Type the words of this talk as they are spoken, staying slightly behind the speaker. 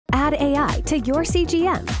Add AI to your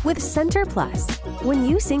CGM with Center Plus. When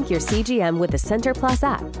you sync your CGM with the Center Plus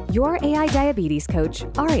app, your AI diabetes coach,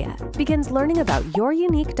 Aria, begins learning about your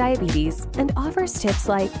unique diabetes and offers tips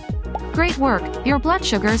like, "Great work, your blood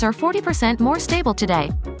sugars are 40% more stable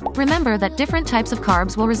today. Remember that different types of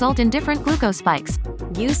carbs will result in different glucose spikes.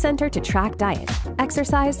 Use Center to track diet,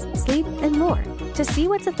 exercise, sleep, and more to see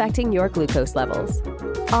what's affecting your glucose levels."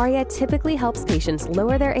 Aria typically helps patients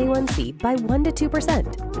lower their A1C by 1 to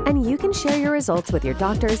 2%, and you can share your results with your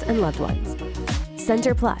doctors and loved ones.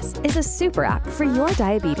 Center Plus is a super app for your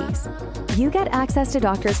diabetes. You get access to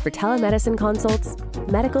doctors for telemedicine consults,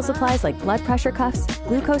 medical supplies like blood pressure cuffs,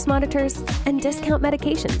 glucose monitors, and discount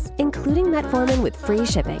medications, including metformin with free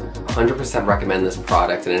shipping. 100% recommend this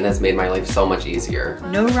product, and it has made my life so much easier.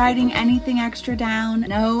 No writing anything extra down,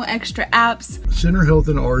 no extra apps. Center Health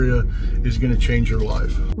and Aria is going to change your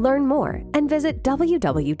life. Learn more and visit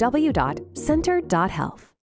www.center.health.